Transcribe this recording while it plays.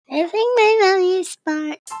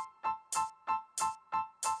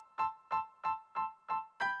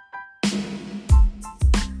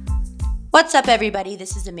What's up, everybody?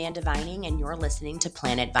 This is Amanda Vining, and you're listening to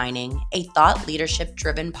Planet Vining, a thought leadership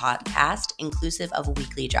driven podcast inclusive of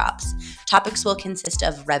weekly drops. Topics will consist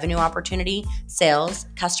of revenue opportunity, sales,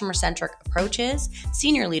 customer centric approaches,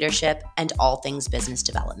 senior leadership, and all things business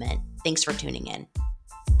development. Thanks for tuning in.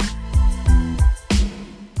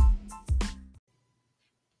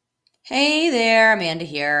 Hey there, Amanda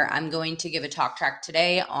here. I'm going to give a talk track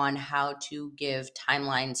today on how to give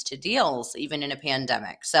timelines to deals, even in a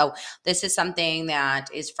pandemic. So, this is something that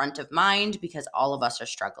is front of mind because all of us are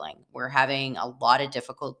struggling. We're having a lot of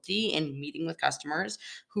difficulty in meeting with customers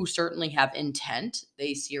who certainly have intent.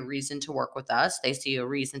 They see a reason to work with us, they see a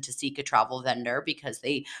reason to seek a travel vendor because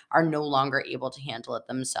they are no longer able to handle it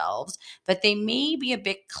themselves. But they may be a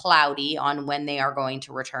bit cloudy on when they are going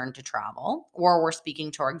to return to travel, or we're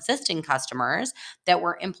speaking to our existing customers that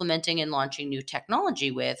we're implementing and launching new technology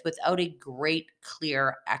with without a great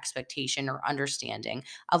clear expectation or understanding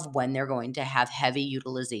of when they're going to have heavy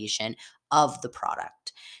utilization of the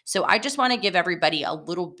product. So I just want to give everybody a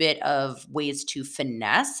little bit of ways to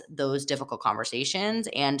finesse those difficult conversations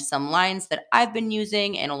and some lines that I've been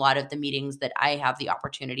using in a lot of the meetings that I have the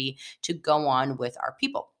opportunity to go on with our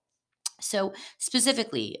people. So,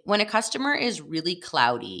 specifically, when a customer is really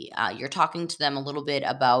cloudy, you're talking to them a little bit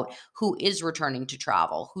about who is returning to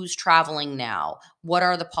travel, who's traveling now, what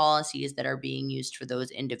are the policies that are being used for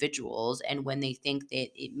those individuals, and when they think that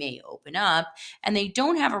it may open up, and they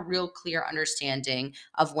don't have a real clear understanding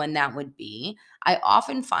of when that would be. I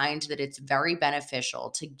often find that it's very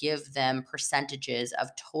beneficial to give them percentages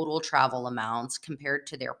of total travel amounts compared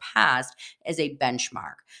to their past as a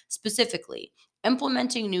benchmark. Specifically,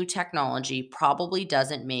 implementing new technology probably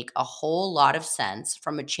doesn't make a whole lot of sense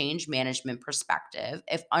from a change management perspective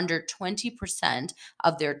if under 20%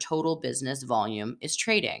 of their total business volume is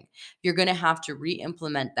trading. You're going to have to re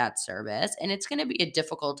implement that service, and it's going to be a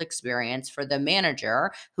difficult experience for the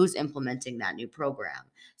manager who's implementing that new program.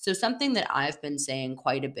 So, something that I've been saying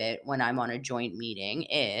quite a bit when I'm on a joint meeting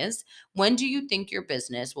is, when do you think your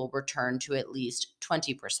business will return to at least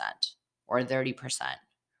 20% or 30%?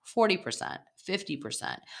 40%,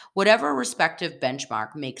 50%, whatever respective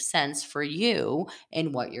benchmark makes sense for you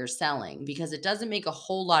and what you're selling, because it doesn't make a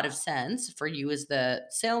whole lot of sense for you as the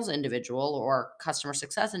sales individual or customer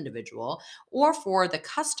success individual, or for the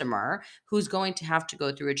customer who's going to have to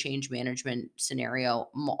go through a change management scenario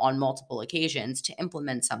on multiple occasions to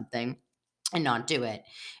implement something and not do it.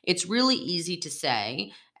 It's really easy to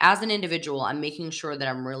say, as an individual, I'm making sure that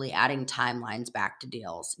I'm really adding timelines back to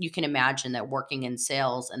deals. You can imagine that working in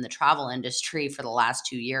sales in the travel industry for the last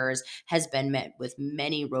 2 years has been met with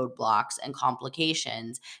many roadblocks and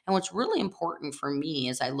complications. And what's really important for me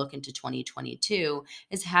as I look into 2022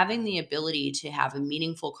 is having the ability to have a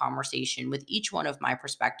meaningful conversation with each one of my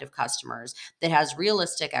prospective customers that has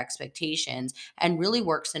realistic expectations and really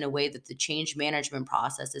works in a way that the change management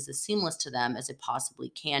process is as seamless to them as it possibly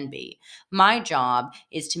can be. My job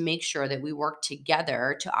is to make sure that we work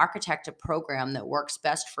together to architect a program that works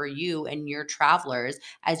best for you and your travelers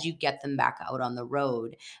as you get them back out on the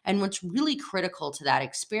road. And what's really critical to that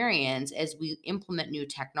experience as we implement new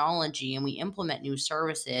technology and we implement new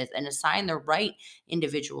services and assign the right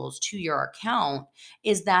individuals to your account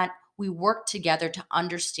is that we work together to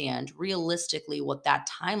understand realistically what that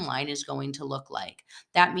timeline is going to look like.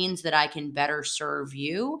 That means that I can better serve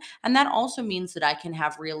you. And that also means that I can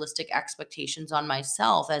have realistic expectations on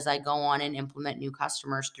myself as I go on and implement new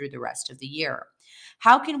customers through the rest of the year.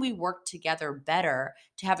 How can we work together better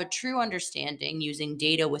to have a true understanding using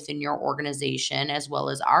data within your organization as well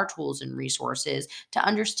as our tools and resources to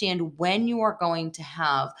understand when you are going to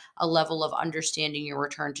have a level of understanding your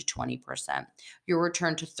return to 20%, your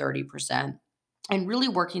return to 30%? And really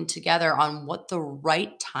working together on what the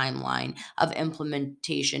right timeline of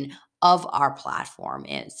implementation of our platform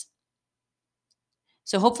is.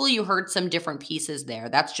 So hopefully you heard some different pieces there.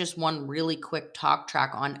 That's just one really quick talk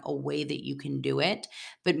track on a way that you can do it.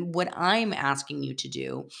 But what I'm asking you to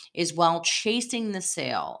do is, while chasing the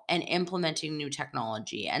sale and implementing new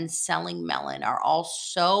technology and selling Melon are all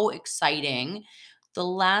so exciting, the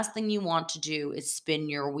last thing you want to do is spin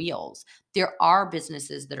your wheels. There are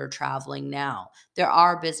businesses that are traveling now. There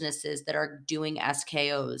are businesses that are doing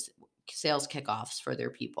SKOs, sales kickoffs for their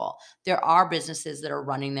people. There are businesses that are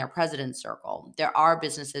running their president's circle. There are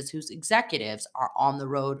businesses whose executives are on the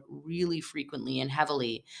road really frequently and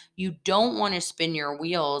heavily. You don't want to spin your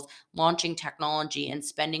wheels launching technology and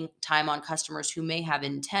spending time on customers who may have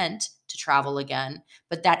intent to travel again,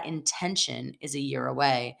 but that intention is a year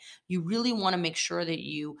away. You really want to make sure that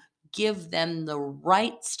you give them the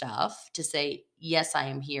right stuff to say, yes, I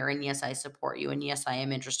am here, and yes, I support you, and yes, I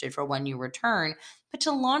am interested for when you return. But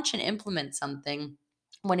to launch and implement something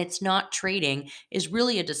when it's not trading is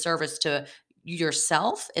really a disservice to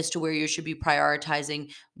yourself as to where you should be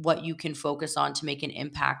prioritizing what you can focus on to make an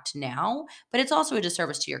impact now. But it's also a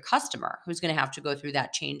disservice to your customer who's going to have to go through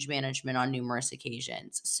that change management on numerous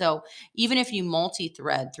occasions. So even if you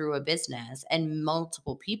multi-thread through a business and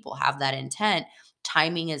multiple people have that intent,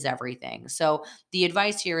 timing is everything. So the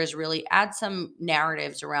advice here is really add some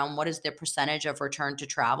narratives around what is the percentage of return to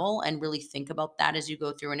travel, and really think about that as you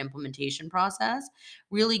go through an implementation process.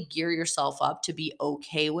 Really gear yourself up to be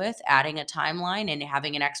okay with adding a timeline and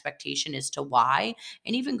having an expectation as to why,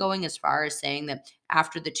 and even going as far as saying that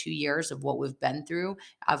after the 2 years of what we've been through,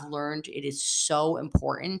 I've learned it is so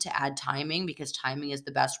important to add timing, because timing is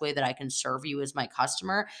the best way that I can serve you as my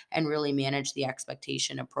customer and really manage the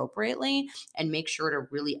expectation appropriately, and make sure to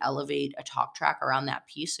really elevate a talk track around that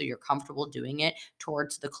piece so you're comfortable doing it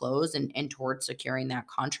towards the close and towards securing that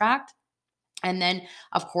contract. And then,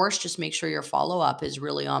 of course, just make sure your follow up is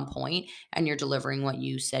really on point and you're delivering what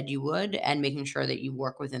you said you would, and making sure that you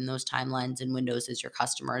work within those timelines and windows as your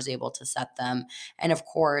customer is able to set them. And of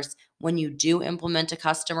course, when you do implement a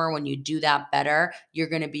customer, when you do that better, you're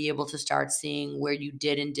going to be able to start seeing where you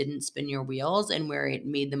did and didn't spin your wheels, and where it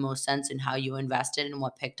made the most sense and how you invested and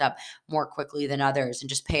what picked up more quickly than others. And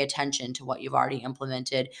just pay attention to what you've already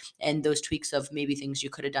implemented and those tweaks of maybe things you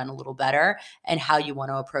could have done a little better, and how you want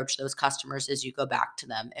to approach those customers as you go back to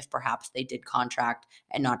them if perhaps they did contract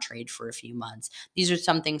and not trade for a few months. These are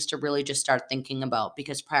some things to really just start thinking about,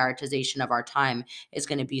 because prioritization of our time is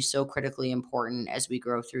going to be so critically important as we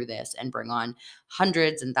grow through this and bring on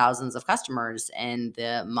hundreds and thousands of customers in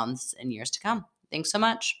the months and years to come. Thanks so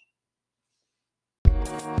much.